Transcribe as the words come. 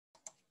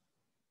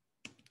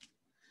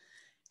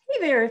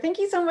Hey there, thank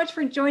you so much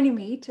for joining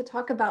me to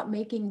talk about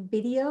making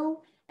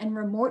video and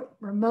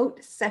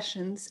remote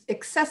sessions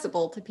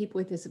accessible to people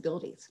with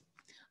disabilities.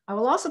 I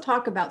will also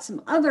talk about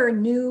some other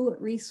new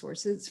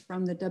resources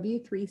from the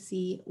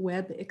W3C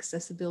Web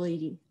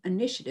Accessibility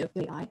Initiative,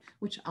 WAI,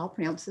 which I'll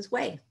pronounce as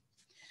WAI.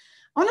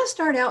 I want to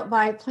start out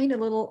by playing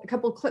a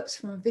couple of clips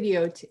from a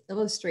video to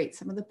illustrate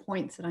some of the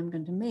points that I'm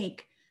going to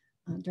make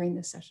during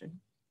this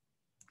session.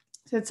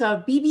 So it's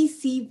a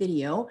BBC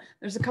video.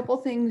 There's a couple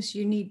things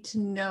you need to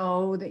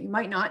know that you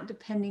might not,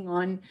 depending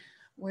on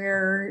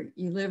where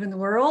you live in the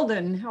world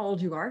and how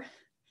old you are.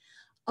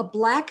 A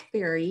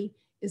BlackBerry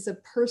is a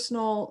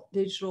personal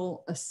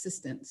digital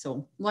assistant,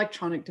 so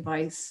electronic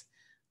device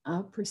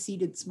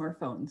preceded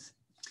smartphones.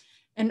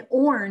 And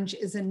Orange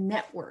is a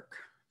network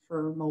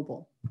for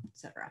mobile,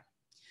 etc.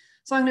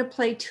 So I'm going to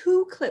play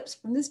two clips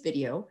from this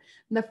video.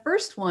 And the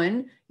first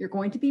one, you're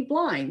going to be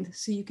blind,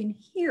 so you can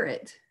hear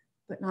it,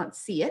 but not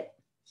see it.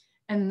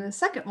 And the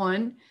second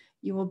one,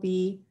 you will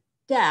be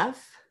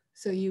deaf,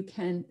 so you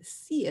can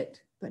see it,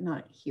 but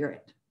not hear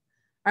it.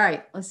 All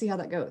right, let's see how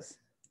that goes.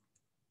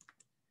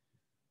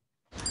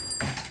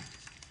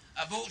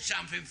 I bought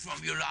something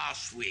from you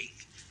last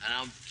week, and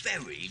I'm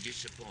very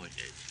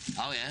disappointed.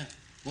 Oh, yeah?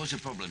 What's the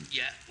problem?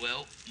 Yeah,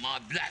 well, my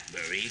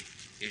BlackBerry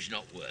is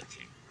not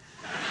working.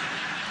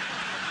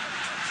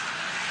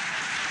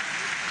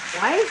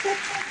 Why is that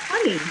so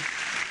funny?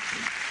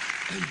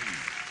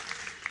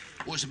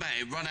 What's about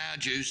it? Run out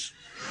of juice?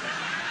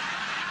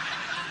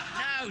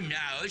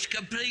 No, it's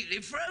completely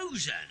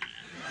frozen.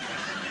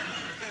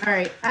 All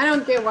right, I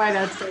don't get why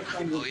that's so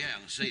funny. Oh, yeah, I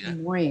can see that.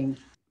 Annoying.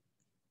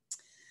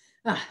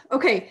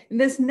 Okay, in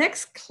this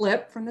next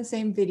clip from the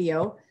same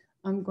video,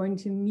 I'm going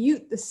to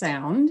mute the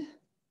sound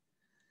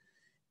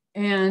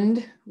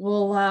and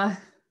we'll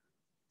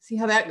see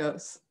how that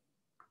goes.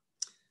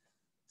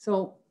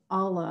 So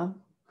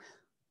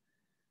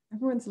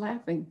everyone's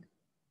laughing.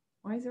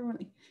 Why is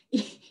everyone,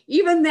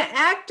 even the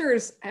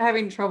actors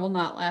having trouble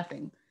not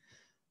laughing?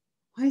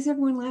 Why is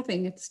everyone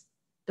laughing? It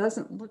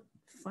doesn't look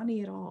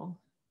funny at all.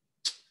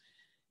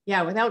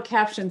 Yeah, without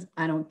captions,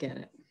 I don't get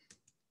it.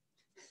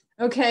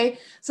 Okay,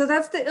 so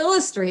that's to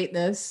illustrate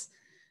this.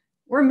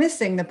 We're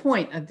missing the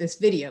point of this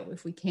video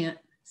if we can't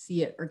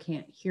see it or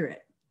can't hear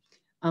it.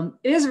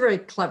 It is very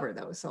clever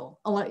though, so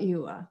I'll let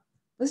you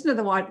listen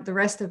to the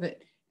rest of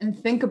it and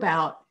think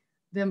about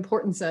the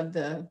importance of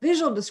the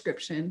visual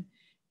description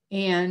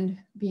and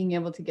being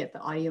able to get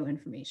the audio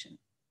information.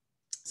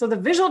 So the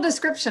visual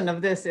description of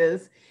this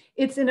is,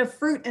 it's in a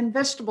fruit and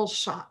vegetable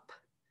shop,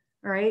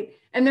 all right?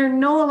 And there are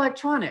no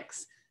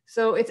electronics.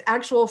 So it's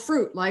actual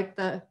fruit, like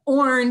the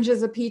orange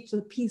is a piece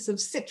of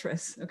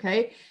citrus,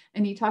 okay?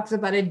 And he talks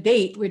about a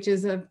date, which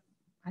is I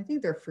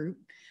think they're fruit,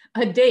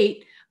 a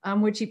date,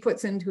 which he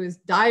puts into his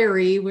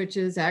diary, which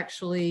is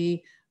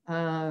actually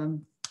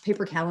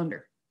paper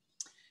calendar.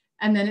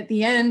 And then at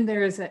the end,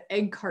 there's an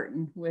egg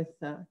carton with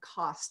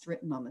cost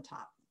written on the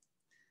top.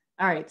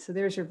 All right, so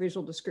there's your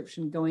visual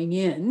description going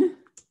in.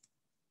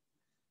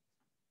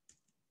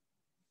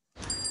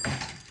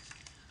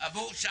 I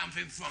bought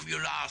something from you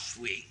last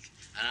week,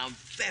 and I'm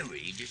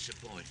very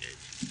disappointed.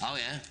 Oh,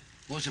 yeah?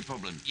 What's the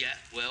problem? Yeah,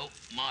 well,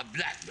 my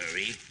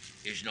BlackBerry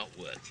is not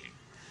working.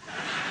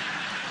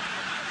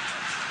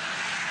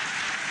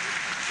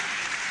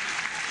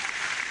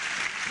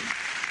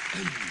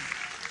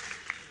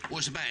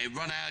 What's about it?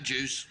 Run out of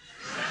juice?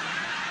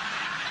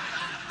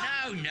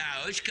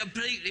 No, it's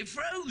completely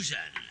frozen.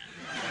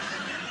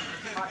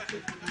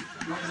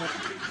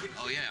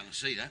 Oh, yeah, I can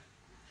see that.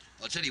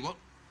 I'll tell you what,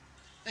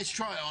 let's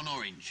try it on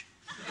orange.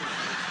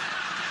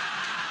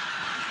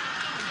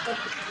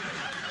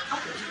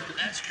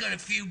 That's got a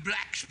few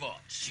black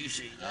spots, you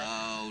see that?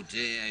 Oh,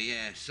 dear,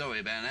 yeah, sorry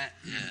about that.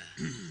 Yeah.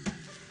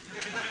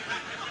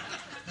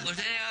 Was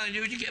there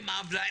anything I do to get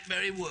my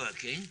BlackBerry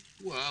working?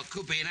 Well, it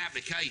could be an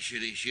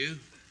application issue.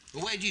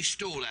 But where do you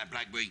store that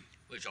BlackBerry?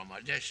 Well, it's on my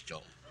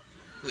desktop.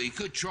 Well, you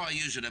could try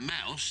using a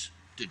mouse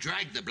to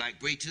drag the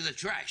BlackBerry to the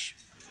trash.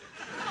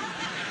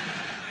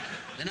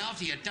 Then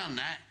after you've done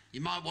that, you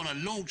might want to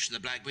launch the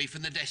BlackBerry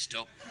from the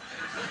desktop.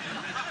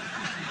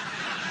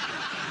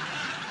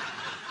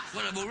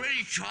 Well, I've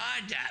already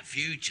tried that a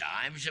few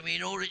times. I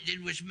mean, all it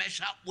did was mess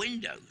up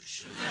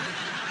Windows.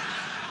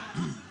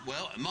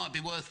 Well, it might be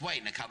worth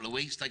waiting a couple of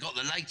weeks. They got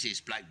the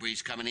latest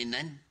BlackBerries coming in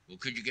then. Well,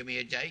 could you give me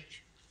a date?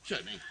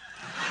 Certainly.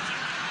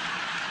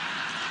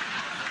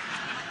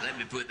 Let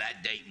me put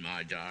that date in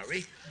my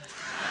diary.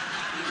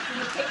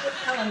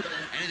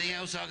 Anything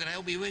else I can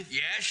help you with?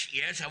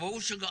 Yes. I've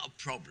also got a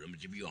problem,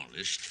 to be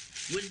honest,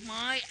 with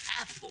my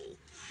Apple.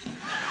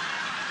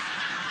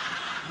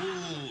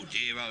 Oh,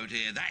 dear.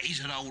 That is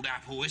an old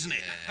Apple, isn't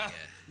it? Yeah.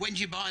 When did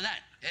you buy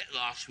that?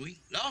 Last week.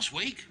 Last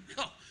week?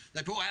 Oh,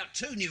 they brought out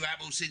 2 new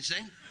Apples since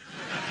then.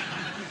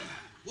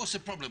 What's the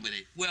problem with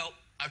it? Well,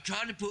 I've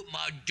tried to put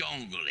my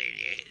dongle in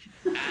it,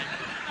 and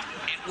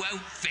it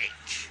won't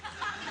fit.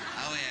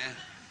 Oh, yeah.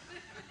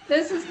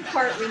 This is the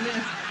part we missed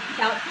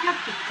without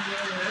captions.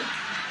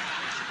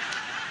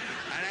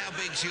 And how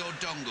big's your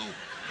dongle?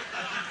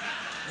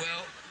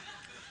 Well,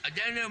 I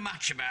don't know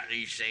much about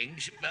these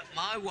things, but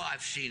my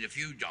wife's seen a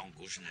few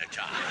dongles in her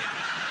time.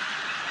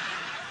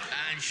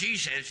 And she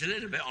says it's a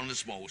little bit on the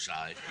small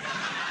side.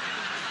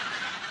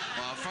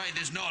 Well, I'm afraid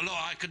there's not a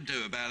lot I can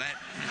do about that.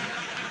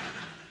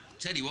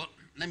 Tell you what,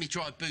 let me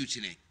try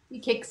booting it. He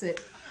kicks it.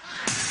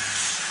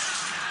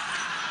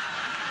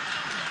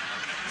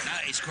 No,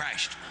 it's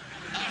crashed.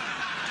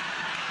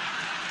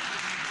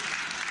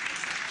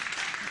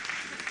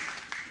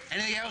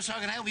 Anything else I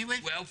can help you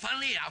with? Well,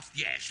 funnily enough,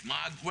 yes,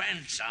 my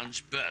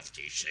grandson's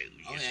birthday soon,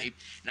 you see.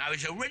 Now,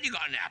 he's already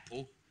got an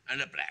apple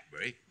and a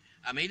blackberry.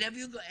 I mean, have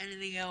you got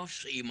anything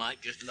else that you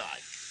might just like?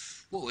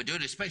 Well, we're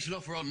doing a special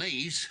offer on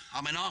these.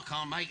 I mean, I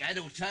can't make head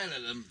or tail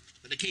of them,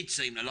 but the kids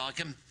seem to like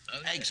them.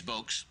 Okay. Eggs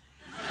box.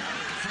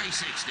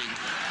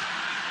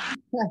 $3.60.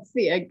 That's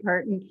the egg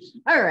carton.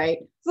 All right.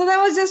 So that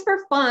was just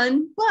for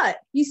fun, but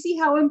you see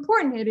how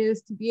important it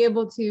is to be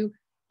able to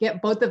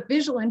get both the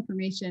visual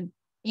information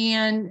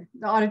and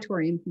the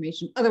auditory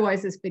information.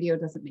 Otherwise, this video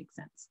doesn't make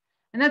sense.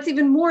 And that's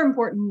even more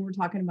important when we're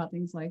talking about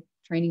things like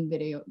training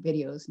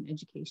videos and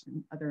education,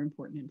 and other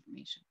important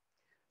information.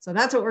 So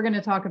that's what we're going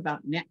to talk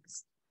about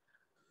next.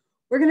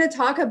 We're going to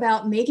talk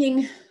about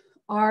making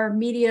our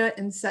media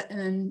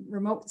and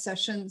remote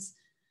sessions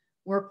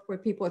work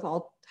with people with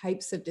all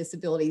types of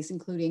disabilities,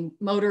 including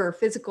motor or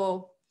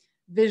physical,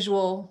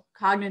 visual,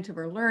 cognitive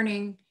or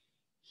learning,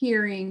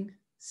 hearing,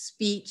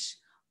 speech,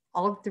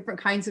 all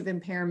different kinds of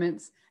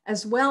impairments,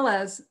 as well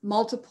as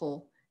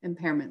multiple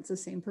impairments, the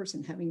same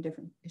person having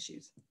different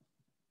issues.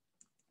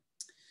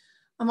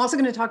 I'm also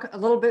going to talk a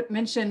little bit,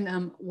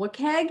 mention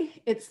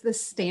WCAG. It's the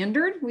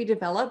standard we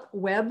develop,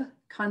 Web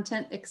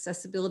Content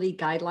Accessibility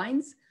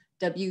Guidelines,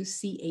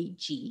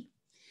 WCAG.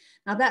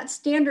 Now that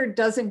standard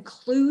does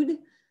include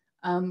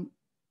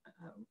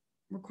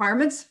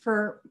requirements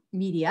for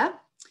media.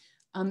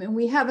 And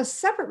we have a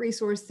separate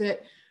resource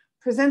that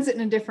presents it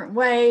in a different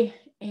way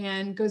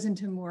and goes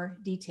into more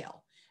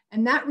detail.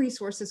 And that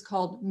resource is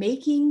called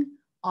Making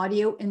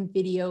Audio and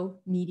Video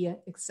Media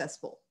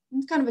Accessible.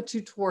 It's kind of a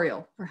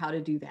tutorial for how to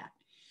do that.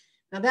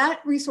 Now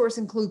that resource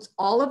includes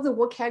all of the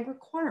WCAG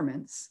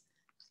requirements,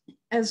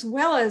 as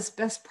well as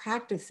best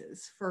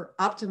practices for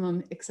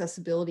optimum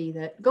accessibility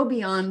that go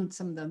beyond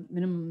some of the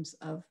minimums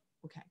of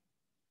WCAG.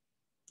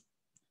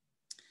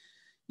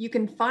 You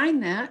can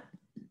find that,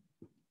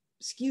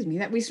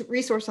 that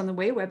resource on the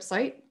WAI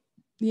website.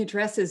 The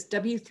address is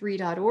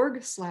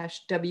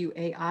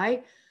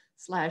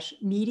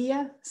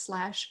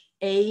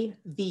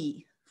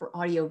w3.org/WAI/media/AV for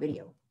audio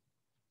video.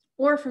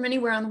 Or from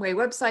anywhere on the WAI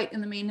website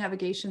in the main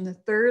navigation, the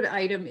third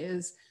item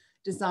is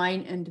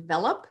design and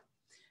develop.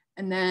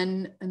 And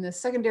then in the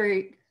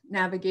secondary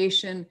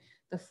navigation,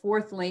 the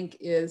fourth link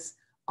is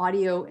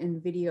audio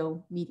and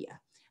video media.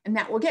 And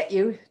that will get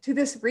you to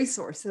this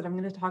resource that I'm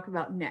going to talk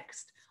about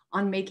next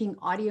on making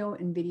audio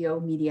and video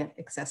media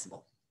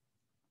accessible.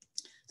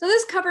 So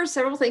this covers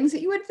several things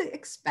that you would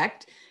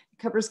expect. It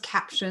covers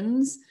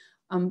captions,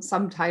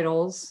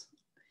 subtitles.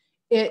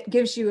 It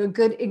gives you a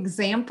good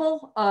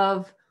example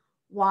of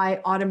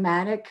why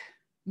automatic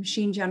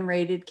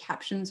machine-generated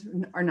captions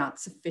are not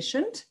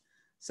sufficient.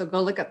 So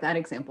go look up that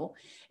example.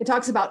 It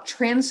talks about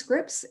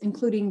transcripts,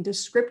 including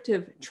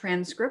descriptive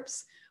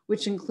transcripts,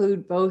 which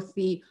include both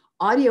the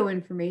audio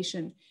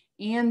information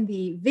and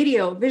the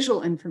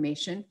visual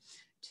information,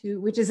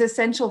 which is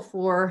essential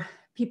for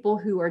people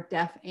who are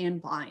deaf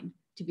and blind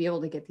to be able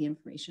to get the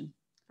information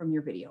from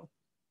your video.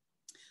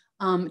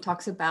 It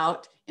talks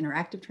about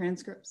interactive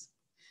transcripts.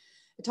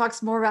 It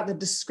talks more about the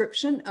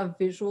description of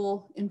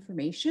visual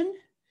information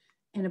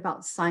and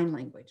about sign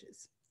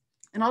languages.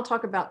 And I'll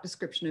talk about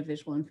description of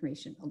visual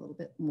information a little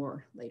bit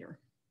more later.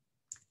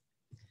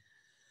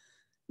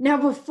 Now,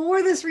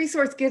 before this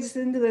resource gets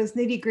into those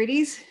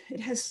nitty-gritties, it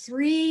has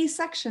 3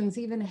 sections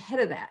even ahead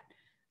of that,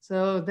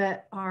 so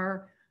that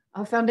are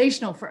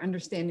foundational for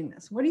understanding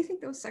this. What do you think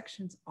those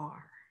sections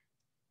are?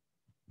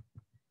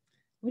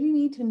 What do you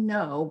need to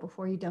know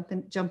before you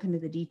jump into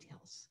the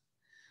details?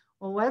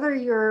 Well, whether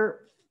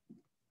you're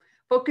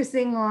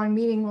focusing on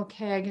meeting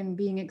WCAG and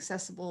being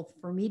accessible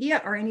for media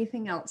or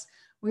anything else,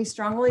 we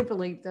strongly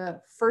believe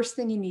the first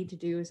thing you need to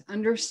do is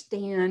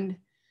understand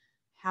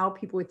how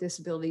people with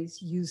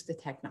disabilities use the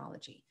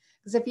technology.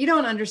 Because if you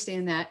don't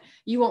understand that,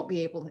 you won't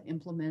be able to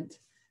implement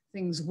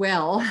things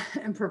well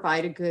and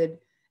provide a good,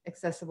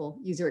 accessible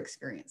user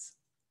experience.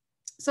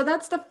 So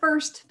that's the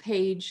first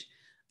page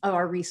of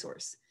our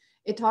resource.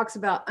 It talks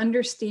about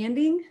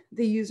understanding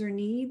the user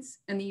needs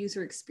and the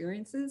user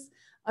experiences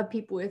of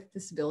people with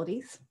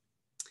disabilities.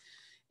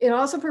 It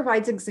also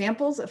provides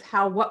examples of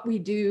how what we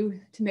do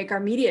to make our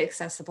media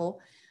accessible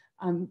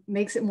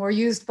makes it more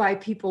used by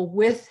people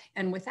with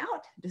and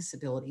without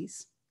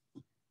disabilities.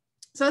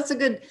 So that's a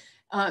good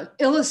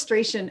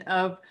illustration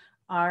of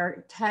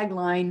our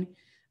tagline,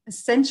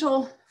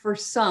 essential for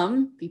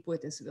some people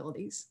with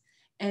disabilities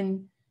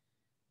and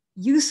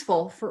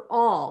useful for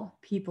all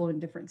people in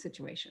different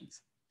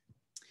situations.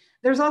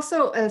 There's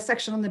also a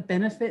section on the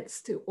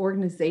benefits to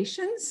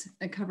organizations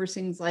that covers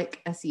things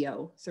like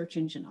SEO, search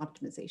engine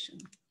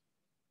optimization.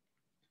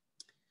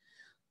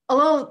 A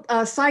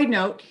little side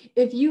note,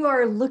 if you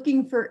are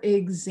looking for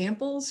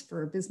examples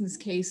for a business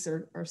case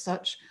or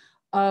such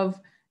of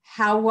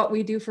how what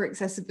we do for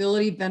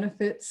accessibility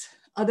benefits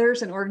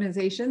others and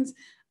organizations,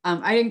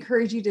 I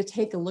encourage you to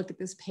take a look at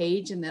this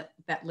page and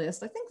that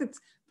list. I think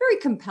that's very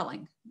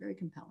compelling, very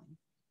compelling.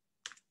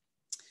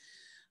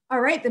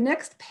 All right, the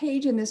next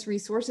page in this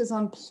resource is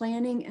on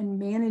planning and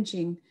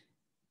managing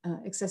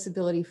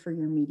accessibility for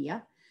your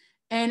media.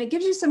 And it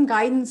gives you some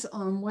guidance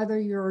on whether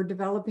you're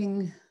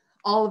developing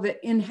all of it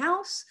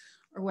in-house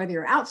or whether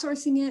you're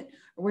outsourcing it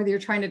or whether you're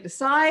trying to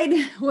decide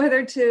what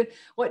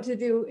to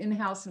do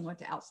in-house and what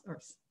to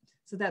outsource.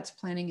 So that's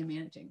planning and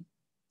managing.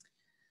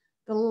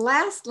 The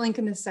last link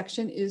in this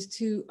section is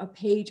to a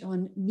page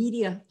on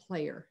media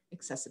player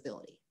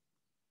accessibility.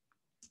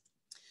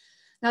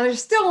 Now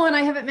there's still one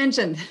I haven't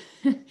mentioned.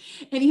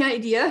 Any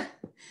idea?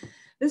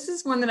 This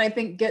is one that I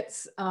think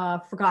gets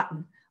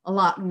forgotten a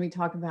lot when we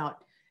talk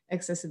about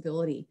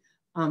accessibility.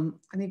 I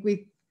think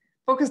we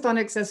focused on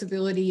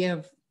accessibility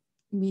of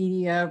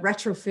media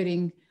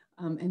retrofitting,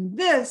 and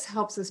this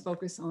helps us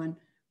focus on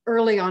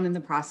early on in the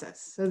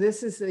process. So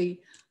this is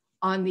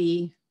on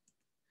the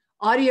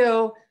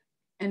audio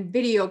and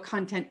video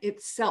content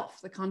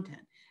itself, the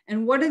content.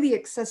 And what are the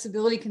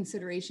accessibility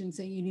considerations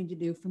that you need to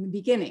do from the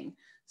beginning?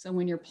 So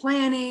when you're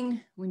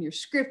planning, when you're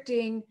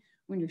scripting,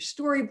 when you're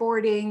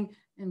storyboarding,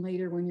 and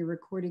later when you're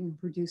recording and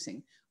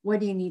producing, what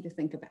do you need to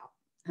think about?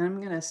 And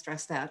I'm gonna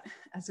stress that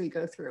as we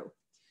go through.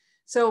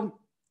 So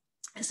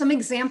some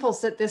examples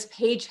that this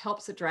page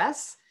helps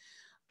address,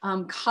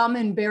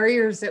 common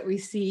barriers that we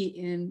see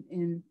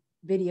in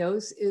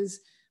videos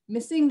is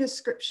missing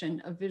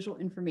description of visual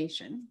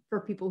information for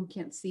people who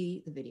can't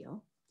see the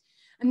video.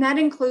 And that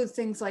includes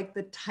things like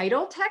the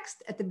title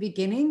text at the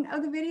beginning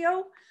of the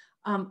video.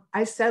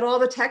 I said all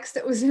the text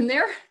that was in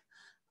there.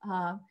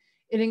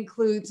 It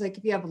includes, like,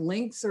 if you have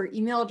links or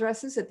email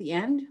addresses at the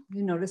end,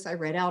 you notice I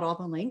read out all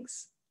the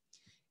links.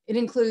 It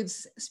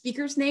includes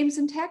speakers' names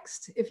in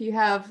text. If you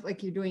have,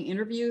 like, you're doing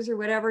interviews or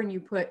whatever, and you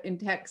put in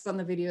text on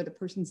the video the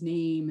person's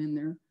name and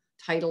their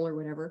title or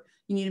whatever,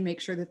 you need to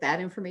make sure that that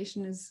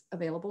information is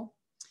available.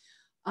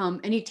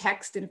 Any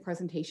text in a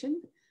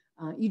presentation.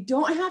 You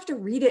don't have to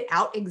read it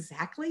out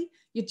exactly.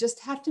 You just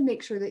have to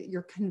make sure that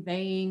you're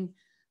conveying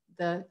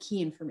the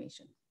key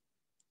information.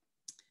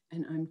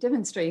 And I'm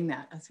demonstrating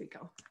that as we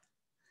go.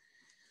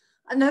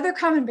 Another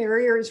common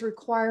barrier is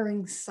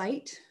requiring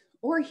sight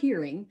or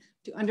hearing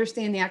to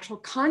understand the actual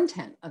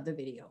content of the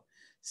video.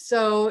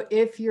 So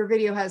if your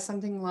video has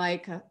something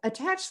like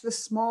attach the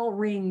small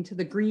ring to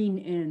the green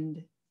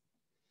end.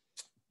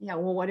 Yeah,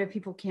 well, what if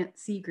people can't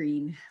see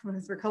green? What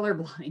if they're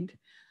colorblind?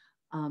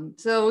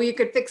 So you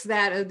could fix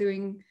that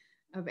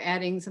of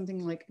adding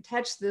something like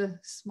attach the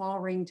small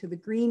ring to the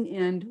green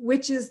end,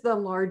 which is the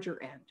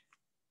larger end.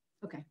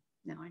 Okay,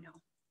 now I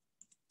know.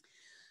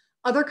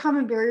 Other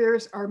common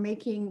barriers are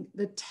making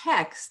the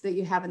text that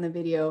you have in the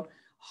video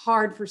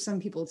hard for some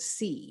people to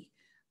see.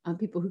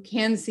 People who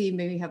can see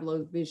maybe have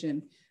low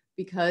vision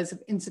because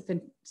of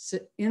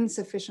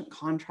insufficient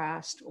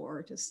contrast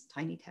or just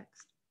tiny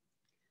text.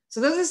 So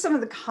those are some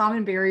of the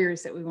common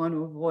barriers that we want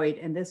to avoid,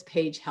 and this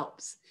page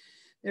helps.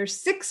 There's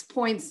 6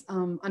 points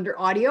under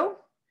audio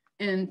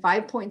and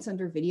 5 points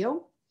under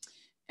video.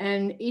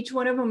 And each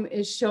one of them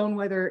is shown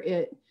whether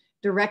it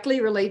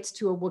directly relates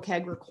to a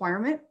WCAG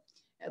requirement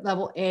at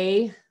level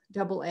A,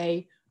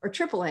 AA, or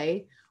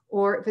AAA,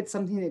 or if it's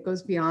something that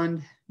goes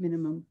beyond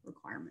minimum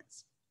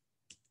requirements.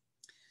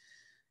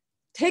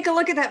 Take a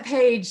look at that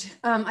page.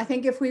 I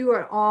think if we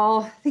were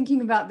all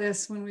thinking about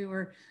this when we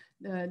were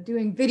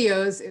doing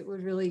videos, it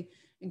would really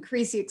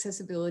increase the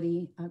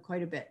accessibility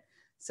quite a bit.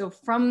 So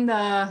from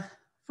the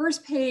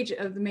first page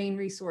of the main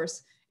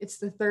resource, it's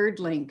the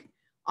third link,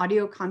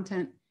 audio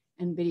content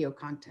and video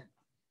content.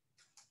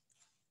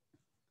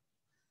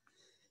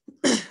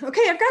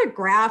 Okay, I've got a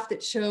graph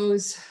that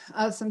shows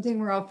something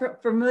we're all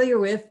familiar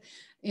with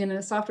in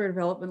a software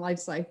development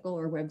lifecycle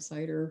or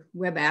website or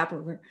web app,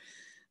 or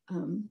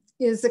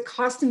is the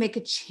cost to make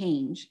a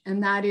change.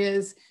 And that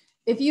is,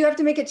 if you have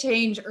to make a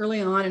change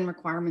early on in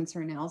requirements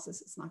or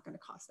analysis, it's not going to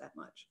cost that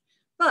much.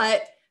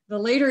 But the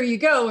later you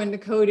go into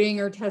coding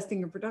or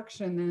testing or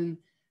production, then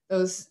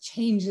those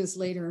changes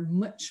later are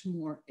much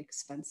more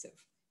expensive.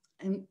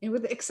 And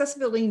with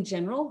accessibility in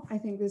general, I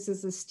think this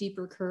is a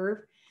steeper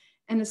curve.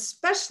 And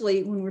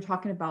especially when we're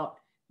talking about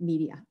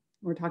media,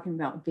 we're talking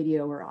about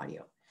video or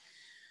audio.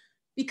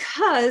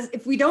 Because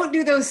if we don't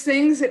do those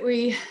things that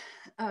we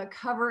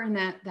cover in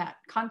that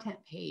content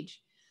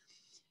page,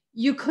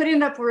 you could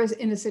end up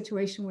in a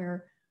situation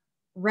where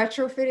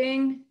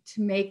retrofitting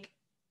to make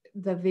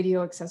the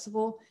video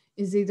accessible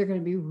is either going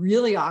to be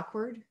really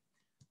awkward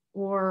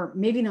or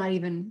maybe not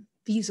even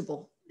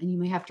feasible, and you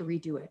may have to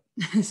redo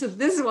it. So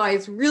this is why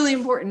it's really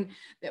important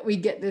that we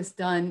get this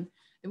done,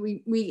 that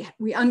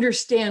we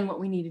understand what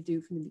we need to do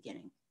from the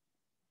beginning.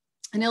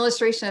 An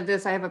illustration of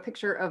this, I have a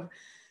picture of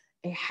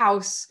a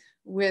house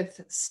with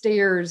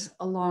stairs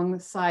along the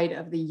side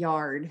of the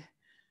yard.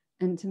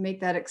 And to make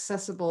that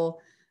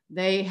accessible,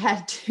 they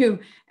had to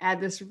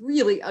add this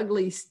really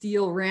ugly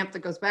steel ramp that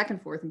goes back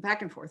and forth and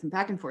back and forth and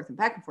back and forth and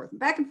back and forth and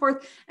back and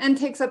forth and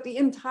takes up the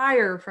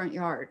entire front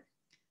yard.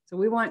 So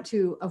we want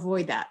to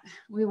avoid that.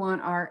 We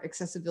want our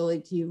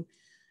accessibility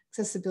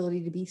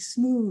to be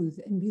smooth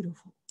and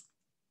beautiful,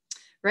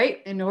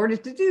 right? In order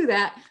to do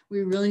that,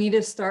 we really need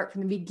to start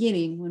from the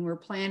beginning when we're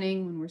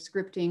planning, when we're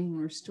scripting, when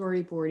we're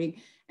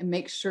storyboarding, and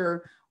make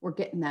sure we're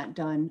getting that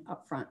done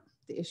up front,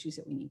 the issues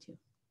that we need to.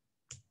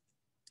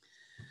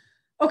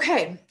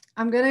 Okay,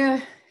 I'm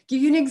gonna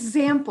give you an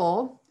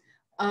example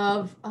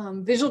of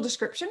visual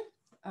description,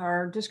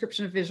 or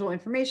description of visual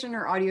information,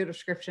 or audio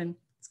description.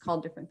 It's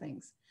called different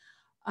things.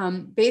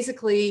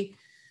 Basically,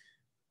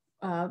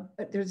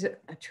 there's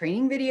a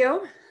training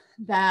video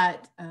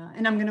that,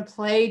 and I'm gonna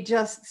play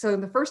just, so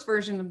the first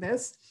version of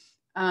this,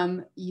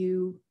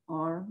 you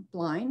are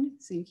blind,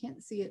 so you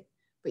can't see it,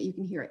 but you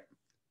can hear it.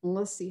 And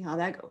let's see how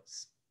that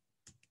goes.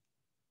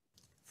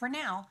 For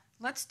now,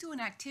 let's do an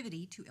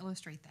activity to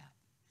illustrate that.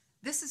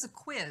 This is a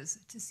quiz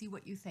to see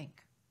what you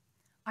think.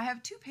 I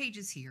have 2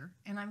 pages here,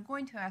 and I'm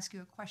going to ask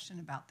you a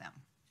question about them.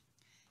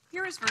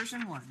 Here is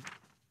version 1.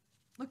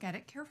 Look at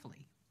it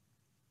carefully.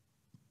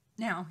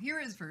 Now,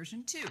 here is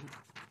version 2.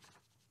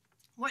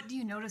 What do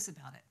you notice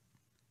about it?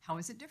 How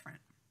is it different?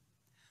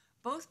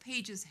 Both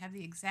pages have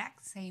the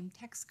exact same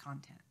text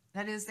content.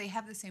 That is, they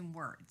have the same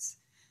words.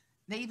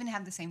 They even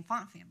have the same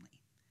font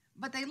family,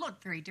 but they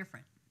look very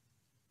different.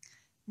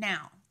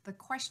 Now, the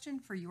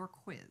question for your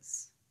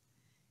quiz.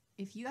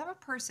 If you have a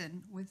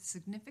person with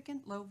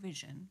significant low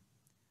vision,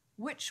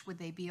 which would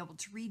they be able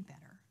to read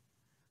better?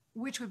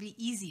 Which would be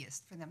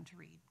easiest for them to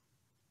read?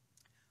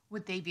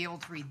 Would they be able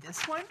to read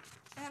this one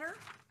better?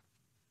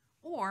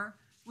 Or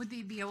would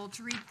they be able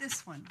to read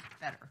this one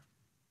better?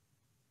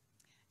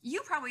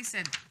 You probably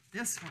said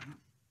this one.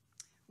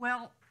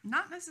 Well,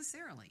 not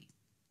necessarily.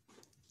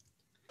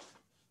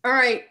 All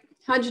right,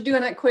 how'd you do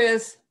on that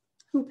quiz?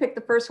 Who picked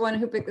the first one?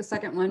 Who picked the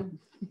second one?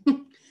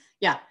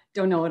 Yeah,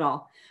 don't know at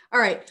all. All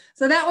right,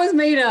 so that was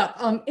made up.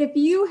 If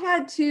you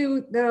had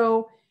to,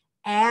 though,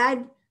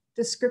 add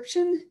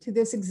description to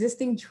this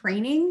existing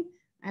training,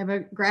 I have a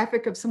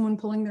graphic of someone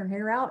pulling their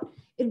hair out,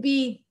 it'd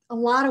be a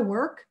lot of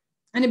work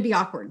and it'd be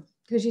awkward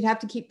because you'd have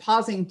to keep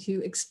pausing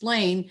to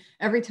explain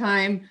every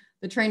time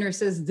the trainer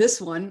says this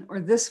one or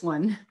this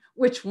one,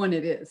 which one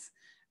it is,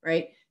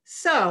 right?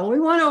 So we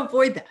want to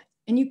avoid that.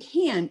 And you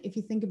can, if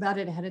you think about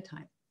it ahead of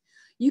time.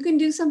 You can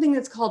do something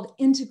that's called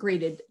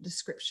integrated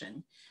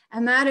description.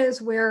 And that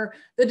is where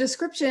the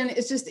description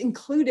is just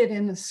included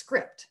in the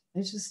script.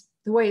 It's just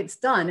the way it's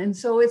done. And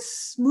so it's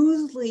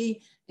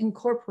smoothly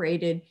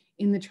incorporated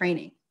in the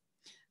training.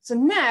 So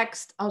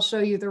next, I'll show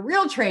you the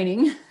real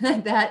training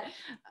that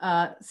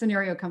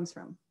scenario comes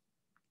from.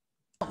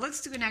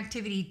 Let's do an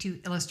activity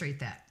to illustrate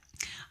that.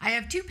 I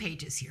have 2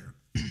 pages here.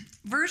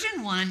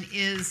 Version 1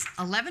 is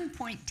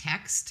 11-point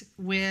text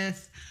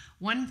with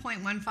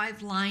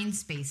 1.15 line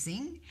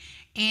spacing,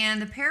 and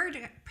the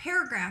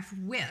paragraph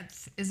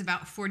width is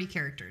about 40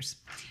 characters.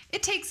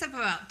 It takes up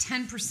about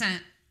 10%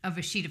 of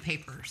a sheet of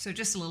paper, so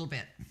just a little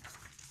bit.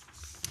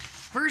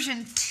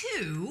 Version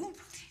 2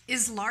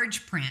 is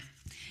large print.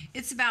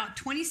 It's about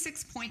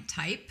 26-point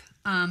type,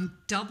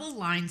 double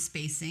line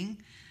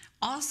spacing,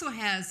 also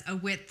has a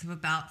width of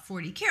about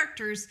 40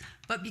 characters,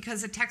 but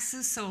because the text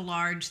is so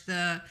large,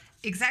 the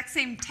exact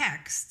same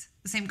text,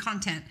 the same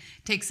content,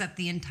 takes up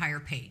the entire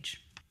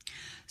page.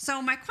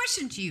 So my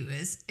question to you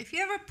is, if you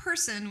have a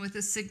person with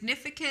a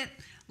significant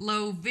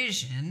low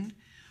vision,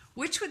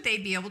 which would they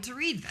be able to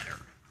read better?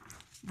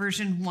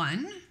 Version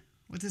 1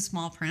 with a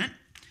small print,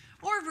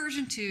 or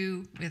version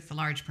 2 with the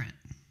large print?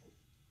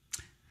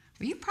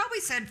 Well, you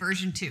probably said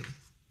version 2.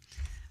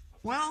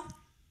 Well,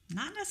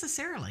 not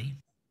necessarily.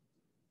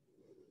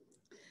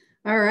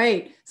 All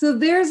right, so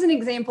there's an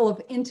example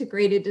of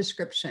integrated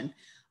description.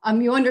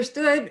 You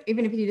understood,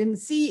 even if you didn't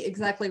see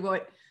exactly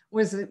what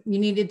you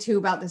needed to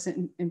about this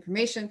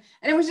information,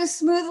 and it was just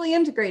smoothly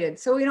integrated,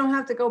 so we don't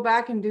have to go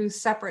back and do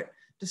separate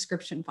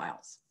description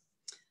files.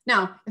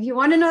 Now, if you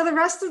want to know the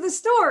rest of the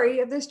story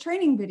of this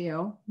training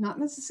video, not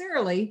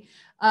necessarily,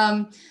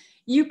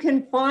 you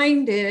can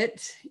find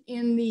it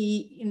in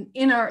the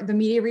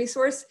media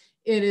resource.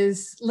 It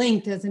is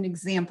linked as an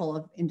example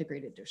of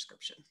integrated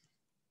description.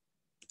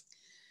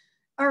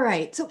 All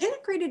right, so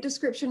integrated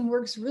description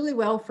works really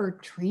well for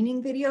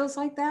training videos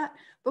like that,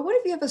 but what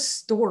if you have a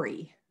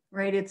story,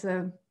 right? It's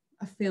a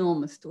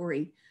film, a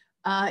story.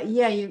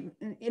 Yeah, an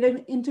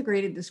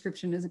integrated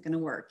description isn't gonna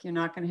work. You're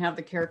not gonna have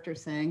the character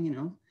saying, you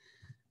know,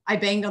 I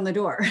banged on the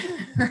door,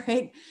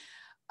 right?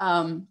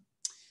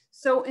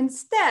 So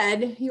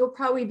instead, you'll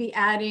probably be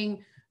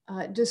adding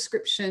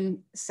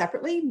description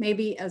separately,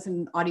 maybe as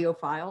an audio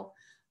file.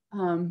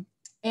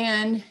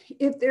 And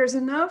if there's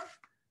enough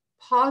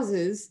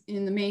pauses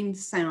in the main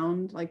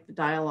sound, like the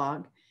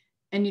dialogue,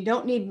 and you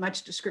don't need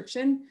much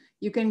description,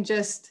 you can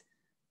just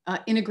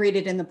integrate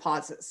it in the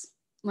pauses.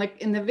 Like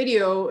in the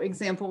video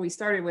example we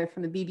started with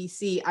from the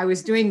BBC, I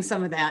was doing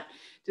some of that,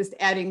 just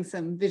adding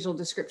some visual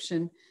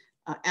description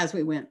as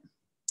we went.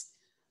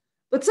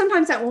 But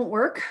sometimes that won't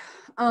work.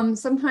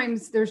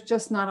 Sometimes there's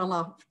just not a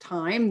lot of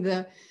time.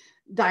 The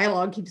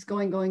dialogue keeps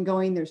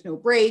going. There's no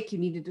break. You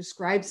need to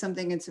describe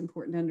something. It's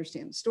important to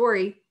understand the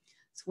story.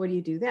 So what do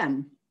you do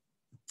then?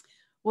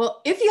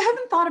 Well, if you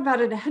haven't thought about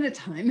it ahead of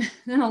time,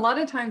 then a lot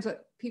of times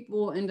what people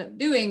will end up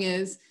doing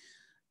is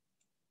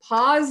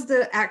pause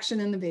the action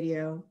in the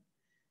video,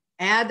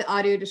 add the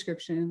audio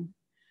description,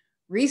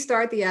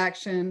 restart the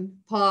action,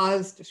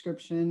 pause,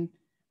 description,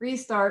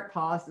 restart,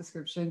 pause,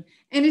 description.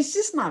 And it's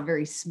just not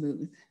very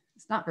smooth.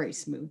 It's not very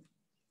smooth.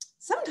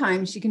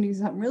 Sometimes you can do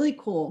something really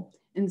cool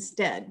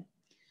instead.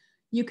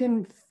 You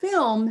can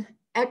film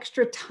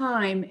extra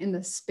time in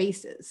the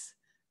spaces,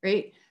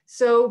 right?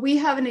 So we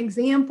have an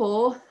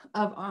example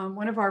of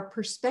one of our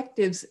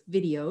perspectives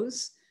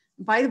videos.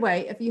 By the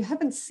way, if you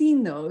haven't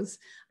seen those,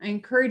 I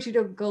encourage you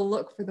to go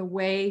look for the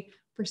WAI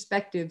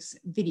perspectives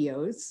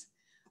videos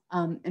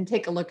and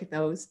take a look at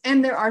those.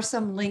 And there are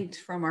some linked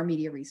from our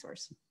media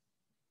resource.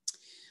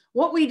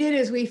 What we did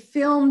is we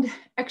filmed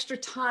extra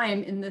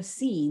time in the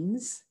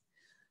scenes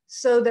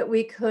so that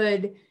we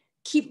could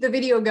keep the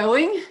video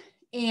going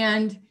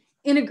and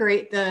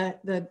integrate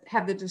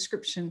have the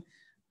description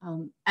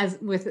as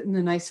within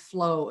the nice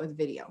flow of the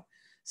video.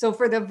 So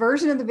for the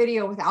version of the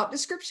video without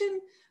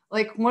description,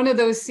 like one of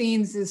those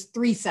scenes is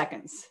 3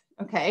 seconds,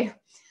 okay?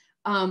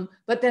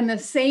 But then the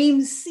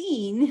same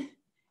scene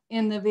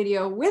in the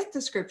video with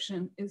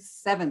description is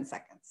 7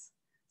 seconds.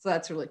 So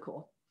that's really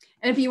cool.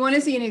 And if you want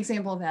to see an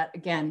example of that,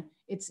 again,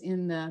 it's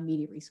in the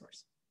media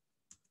resource.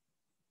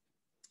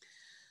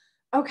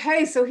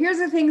 Okay, so here's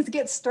the things to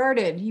get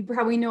started. You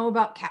probably know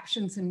about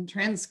captions and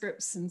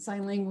transcripts and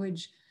sign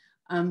language,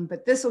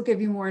 but this will give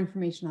you more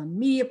information on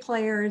media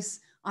players,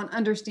 on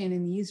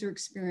understanding the user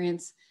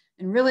experience,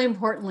 and really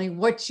importantly,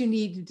 what you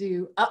need to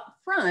do up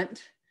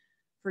front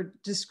for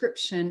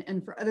description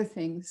and for other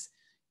things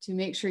to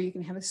make sure you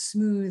can have a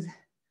smooth,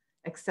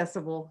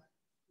 accessible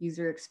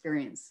user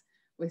experience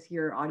with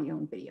your audio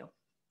and video.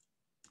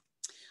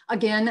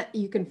 Again,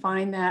 you can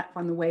find that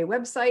on the WAI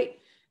website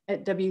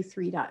at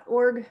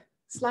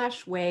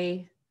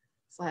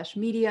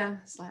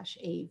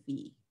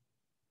w3.org/WAI/media/AV.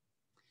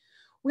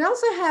 We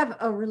also have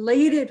a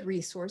related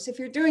resource. If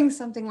you're doing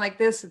something like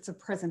this, it's a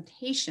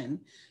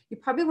presentation, you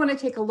probably want to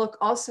take a look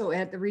also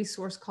at the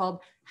resource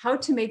called How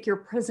to Make Your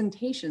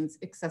Presentations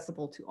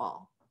Accessible to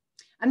All.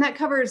 And that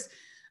covers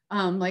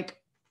like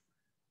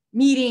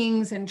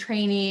meetings and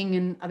training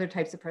and other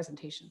types of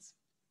presentations.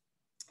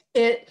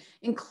 It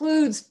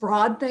includes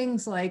broad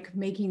things like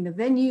making the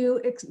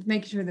venue,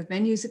 making sure the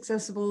venue is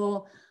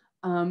accessible,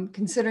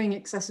 considering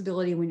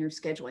accessibility when you're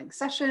scheduling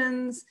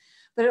sessions,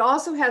 but it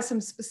also has some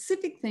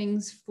specific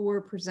things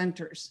for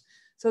presenters.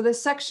 So the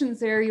sections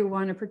there you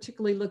want to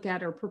particularly look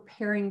at are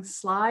preparing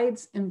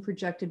slides and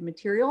projected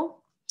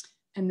material,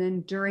 and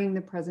then during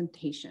the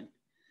presentation.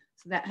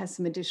 So that has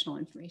some additional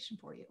information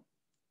for you.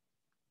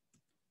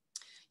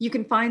 You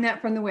can find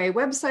that from the WAI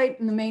website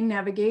in the main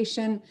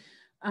navigation.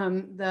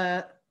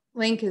 The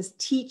link is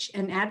Teach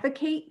and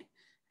Advocate,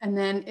 and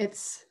then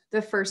it's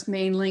the first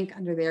main link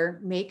under there,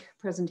 Make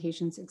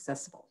Presentations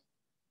Accessible.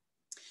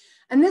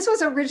 And this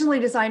was originally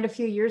designed a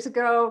few years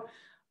ago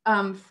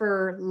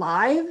for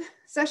live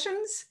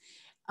sessions.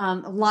 A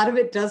lot of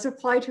it does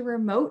apply to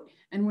remote,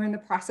 and we're in the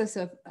process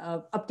of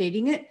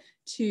updating it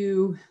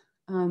to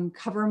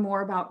cover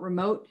more about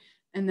remote.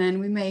 And then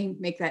we may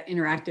make that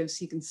interactive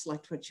so you can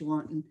select what you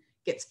want and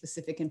get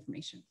specific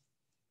information.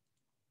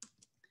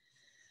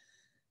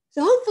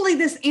 So hopefully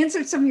this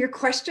answered some of your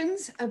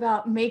questions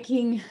about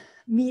making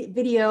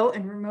video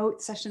and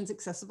remote sessions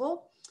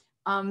accessible.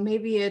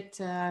 Maybe it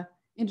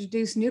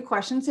introduced new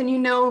questions, and you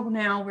know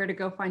now where to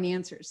go find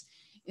answers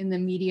in the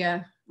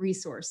media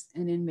resource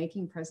and in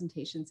making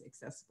presentations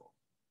accessible.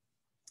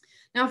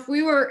 Now, if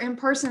we were in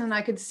person and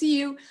I could see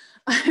you,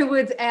 I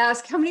would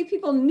ask how many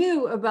people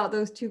knew about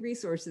those two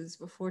resources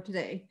before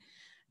today?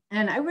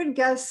 And I would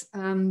guess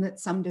that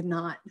some did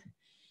not.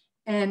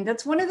 And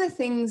that's one of the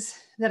things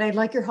that I'd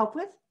like your help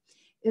with,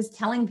 is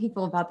telling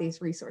people about these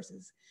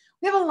resources.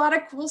 We have a lot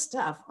of cool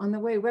stuff on the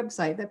WAI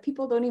website that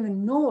people don't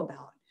even know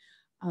about.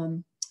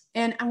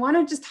 And I want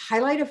to just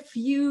highlight a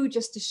few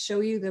just to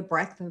show you the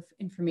breadth of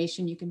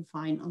information you can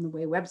find on the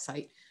WAI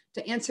website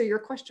to answer your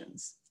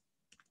questions.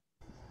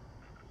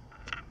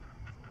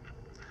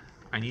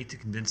 I need to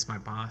convince my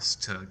boss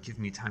to give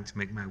me time to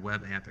make my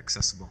web app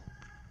accessible.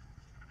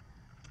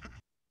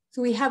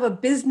 So we have a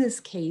business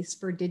case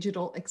for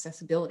digital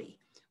accessibility.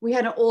 We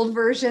had an old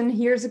version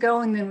years ago,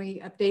 and then we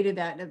updated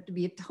that to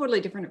be a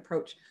totally different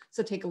approach.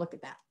 So take a look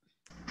at that.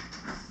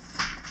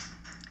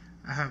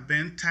 I have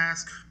been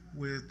tasked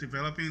with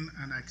developing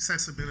an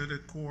accessibility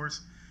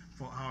course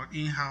for our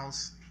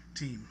in-house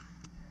team.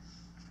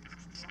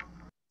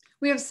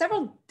 We have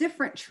several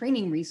different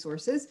training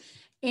resources,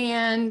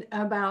 and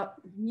about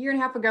a year and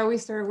a half ago, we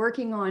started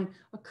working on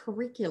a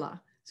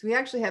curricula. So we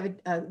actually have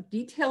a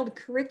detailed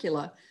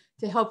curricula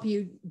to help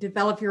you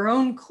develop your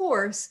own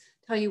course,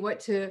 tell you what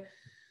to,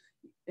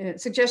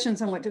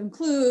 suggestions on what to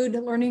include,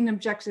 learning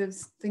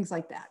objectives, things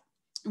like that.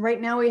 Right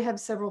now we have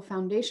several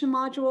foundation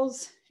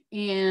modules,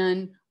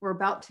 And we're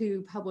about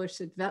to publish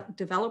the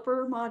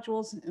developer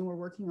modules, and we're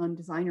working on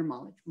designer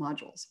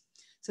modules.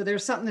 So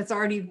there's something that's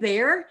already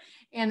there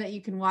and that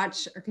you can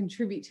watch or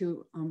contribute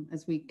to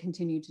as we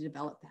continue to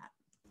develop that.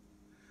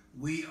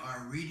 We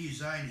are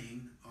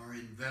redesigning our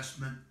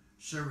investment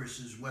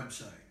services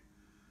website.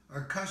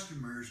 Our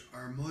customers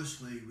are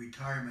mostly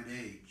retirement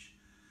age,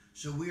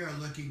 so we are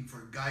looking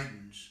for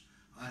guidance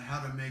on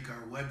how to make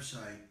our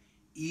website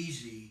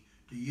easy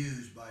to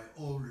use by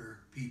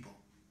older people.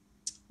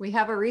 We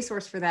have a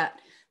resource for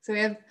that. So we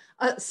have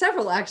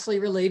several actually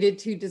related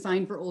to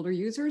design for older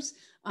users,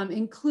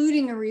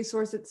 including a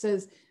resource that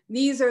says,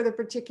 these are the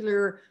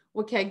particular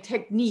WCAG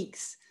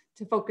techniques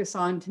to focus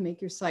on to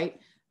make your site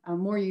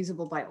more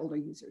usable by older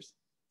users.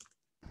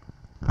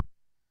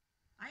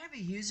 I have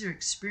a user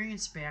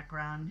experience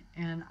background,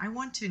 and I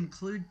want to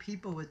include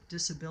people with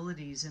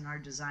disabilities in our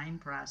design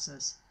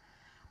process.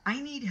 I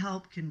need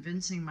help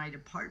convincing my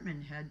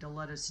department head to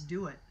let us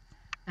do it,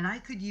 and I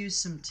could use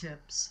some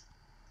tips.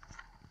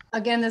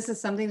 Again, this is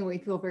something that we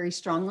feel very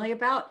strongly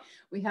about.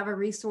 We have a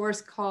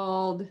resource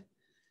called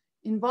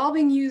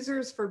Involving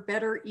Users for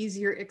Better,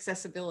 Easier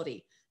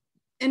Accessibility.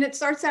 And it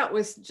starts out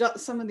with just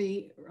some of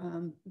the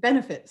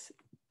benefits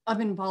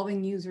of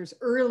involving users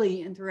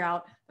early and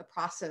throughout the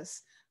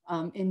process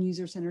in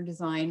user-centered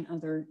design,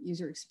 other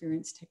user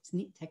experience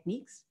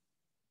techniques.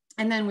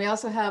 And then we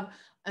also have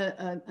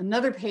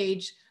another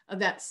page of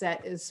that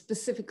set is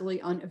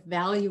specifically on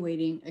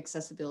evaluating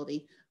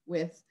accessibility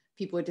with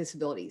people with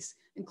disabilities,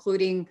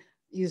 including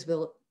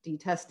usability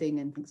testing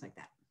and things like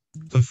that.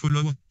 To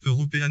follow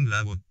European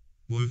law,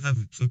 we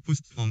have to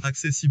post an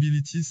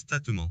accessibility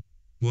statement.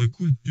 We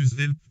could use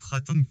help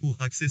written for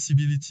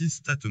accessibility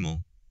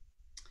statement.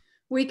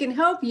 We can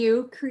help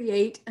you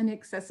create an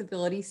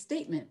accessibility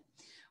statement.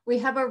 We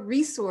have a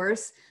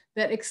resource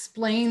that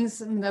explains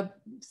some of the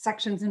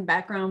sections and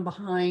background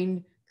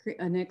behind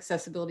an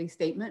accessibility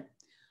statement.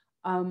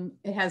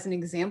 It has an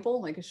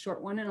example, like a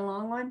short one and a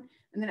long one,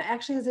 and then it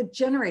actually has a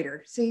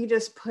generator. So you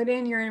just put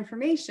in your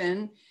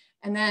information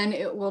and then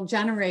it will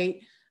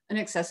generate an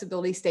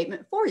accessibility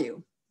statement for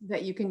you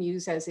that you can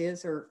use as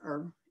is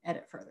or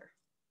edit further.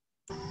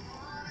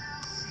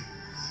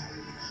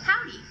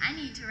 Howdy, I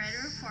need to write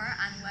a report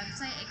on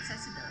website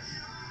accessibility.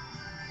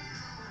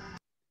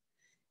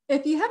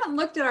 If you haven't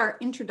looked at our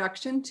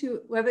introduction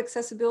to web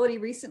accessibility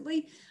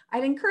recently,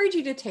 I'd encourage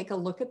you to take a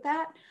look at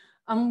that.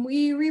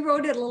 We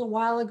rewrote it a little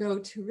while ago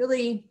to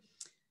really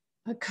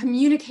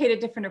communicate a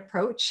different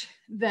approach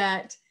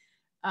that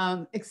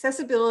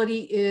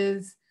accessibility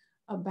is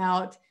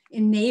about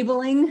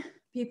enabling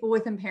people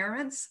with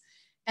impairments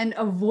and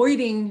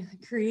avoiding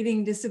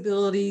creating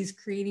disabilities,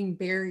 creating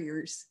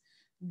barriers,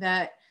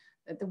 that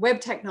the web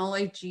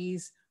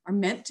technologies are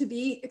meant to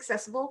be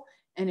accessible.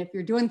 And if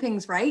you're doing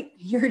things right,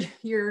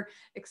 you're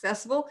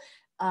accessible.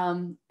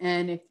 And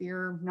if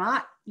you're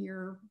not,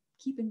 you're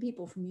keeping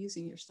people from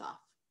using your stuff.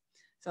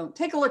 So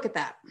take a look at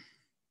that.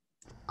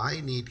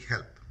 I need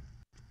help.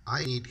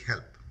 I need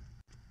help.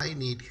 I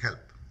need help.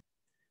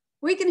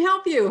 We can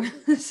help you.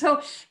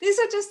 So these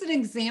are just an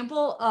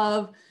example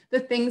of the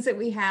things that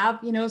we have.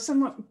 You know,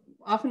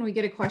 often we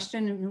get a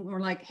question and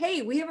we're like,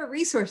 hey, we have a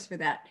resource for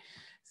that.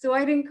 So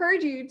I'd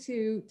encourage you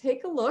to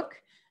take a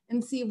look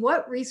and see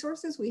what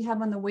resources we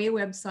have on the WAI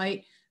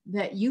website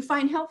that you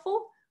find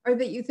helpful or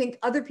that you think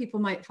other people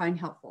might find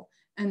helpful,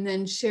 and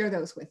then share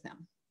those with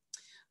them.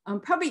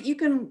 Probably you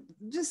can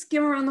just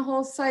skim around the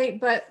whole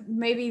site, but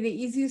maybe the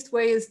easiest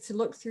way is to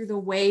look through the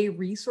WAI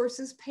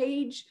resources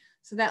page.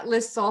 So that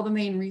lists all the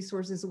main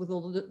resources with a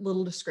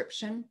little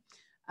description.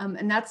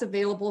 And that's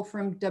available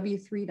from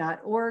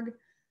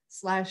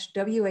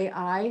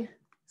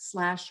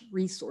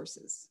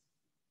w3.org/WAI/resources.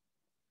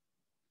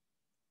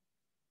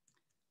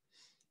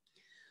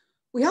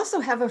 We also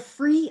have a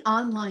free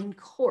online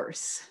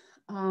course.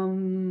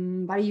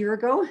 About a year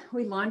ago,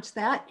 we launched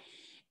that.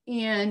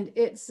 And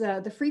it's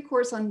the free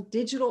course on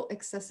digital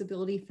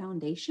accessibility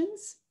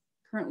foundations,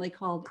 currently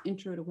called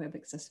Intro to Web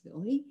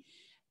Accessibility.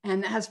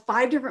 And it has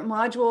 5 different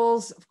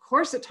modules. Of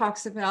course, it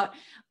talks about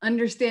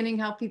understanding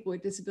how people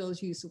with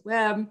disabilities use the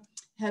web.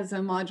 It has a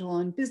module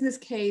on business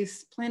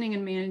case, planning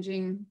and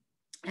managing,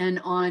 and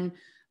on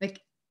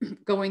like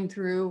going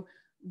through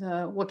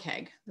the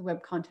WCAG, the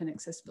Web Content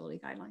Accessibility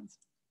Guidelines.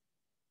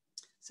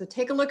 So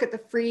take a look at the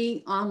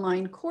free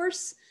online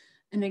course.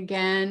 And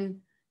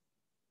again,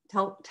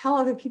 tell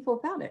other people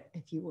about it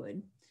if you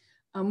would.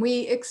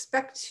 We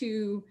expect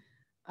to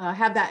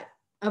have that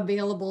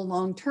available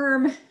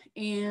long-term,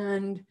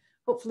 and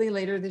hopefully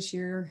later this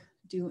year,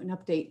 do an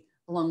update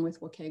along with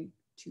WCAG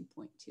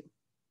 2.2.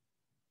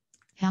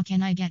 How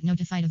can I get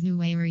notified of new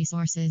WAI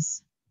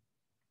resources?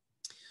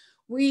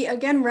 We,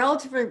 again,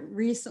 relatively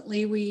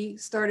recently, we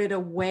started a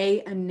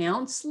WAI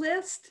announce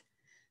list.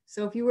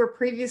 So if you were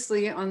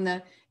previously on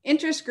the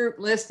interest group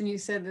list and you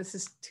said this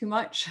is too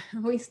much,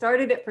 we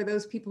started it for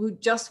those people who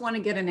just want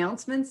to get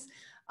announcements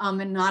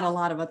and not a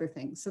lot of other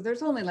things. So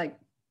there's only like a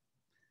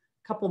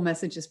couple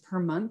messages per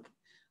month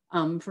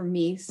for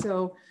me.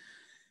 So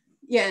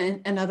yeah,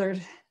 and other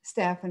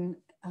staff in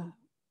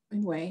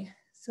WAI.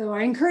 So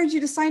I encourage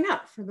you to sign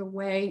up for the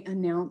WAI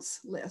announce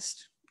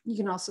list. You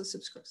can also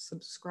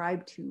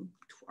subscribe to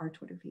our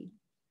Twitter feed.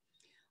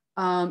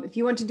 If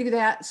you want to do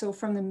that, so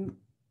from the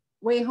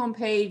WAI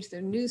homepage,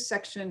 the news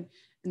section,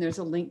 and there's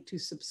a link to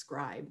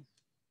subscribe.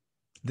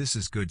 This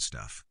is good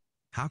stuff.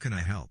 How can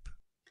I help?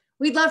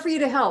 We'd love for you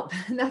to help.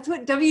 That's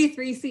what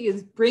W3C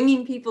is,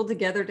 bringing people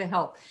together to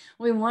help.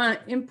 We want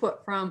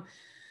input from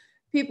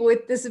people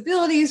with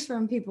disabilities,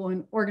 from people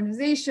in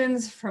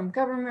organizations, from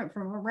government,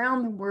 from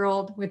around the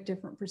world with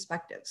different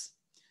perspectives.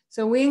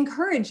 So we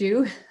encourage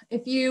you,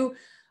 if you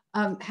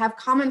have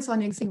comments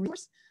on existing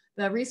resources,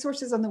 the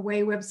resources on the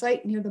WAI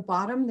website, near the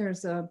bottom,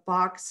 there's a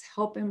box,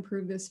 help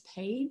improve this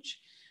page.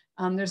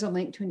 There's a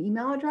link to an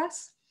email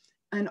address,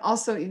 and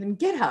also even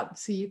GitHub,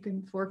 so you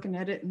can fork and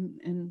edit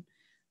and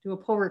do a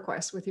pull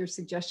request with your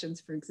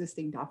suggestions for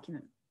existing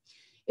document.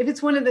 If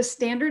it's one of the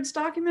standards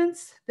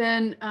documents,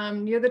 then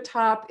near the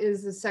top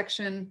is the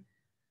section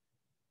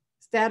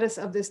status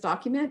of this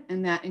document,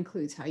 and that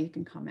includes how you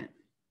can comment.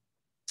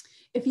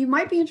 If you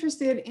might be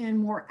interested in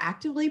more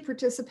actively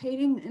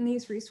participating in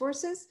these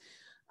resources,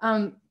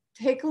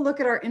 take a look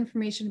at our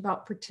information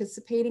about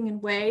participating in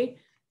WAI.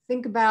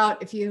 Think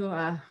about if you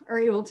are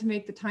able to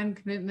make the time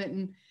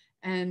commitment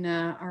and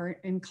are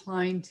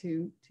inclined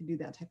to do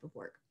that type of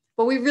work.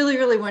 But we really,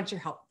 really want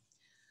your help.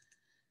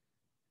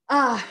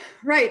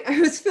 Right, I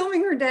was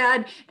filming her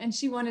dad, and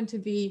she wanted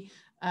me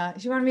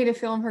to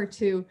film her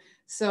too.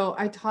 So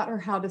I taught her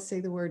how to say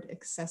the word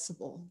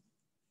accessible.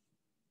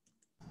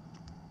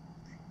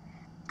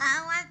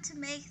 I want to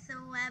make the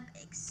web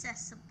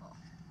accessible.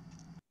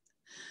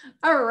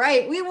 All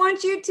right, we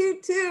want you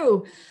to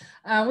too.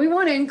 We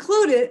want to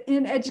include it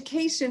in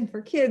education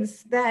for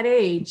kids that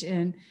age,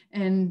 and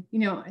you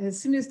know, as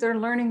soon as they're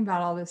learning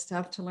about all this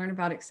stuff, to learn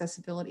about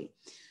accessibility.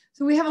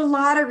 So we have a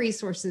lot of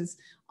resources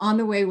on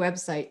the WAI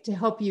website to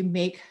help you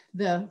make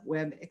the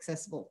web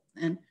accessible,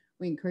 and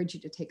we encourage you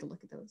to take a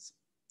look at those.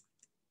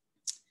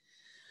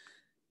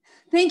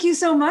 Thank you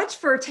so much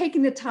for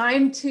taking the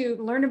time to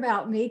learn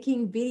about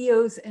making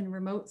videos and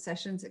remote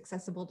sessions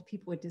accessible to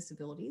people with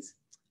disabilities.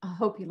 I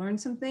hope you learned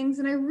some things,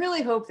 and I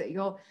really hope that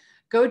you'll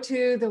go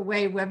to the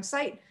WAI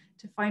website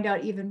to find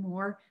out even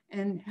more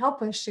and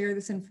help us share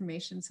this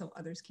information so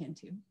others can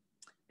too.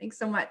 Thanks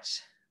so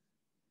much.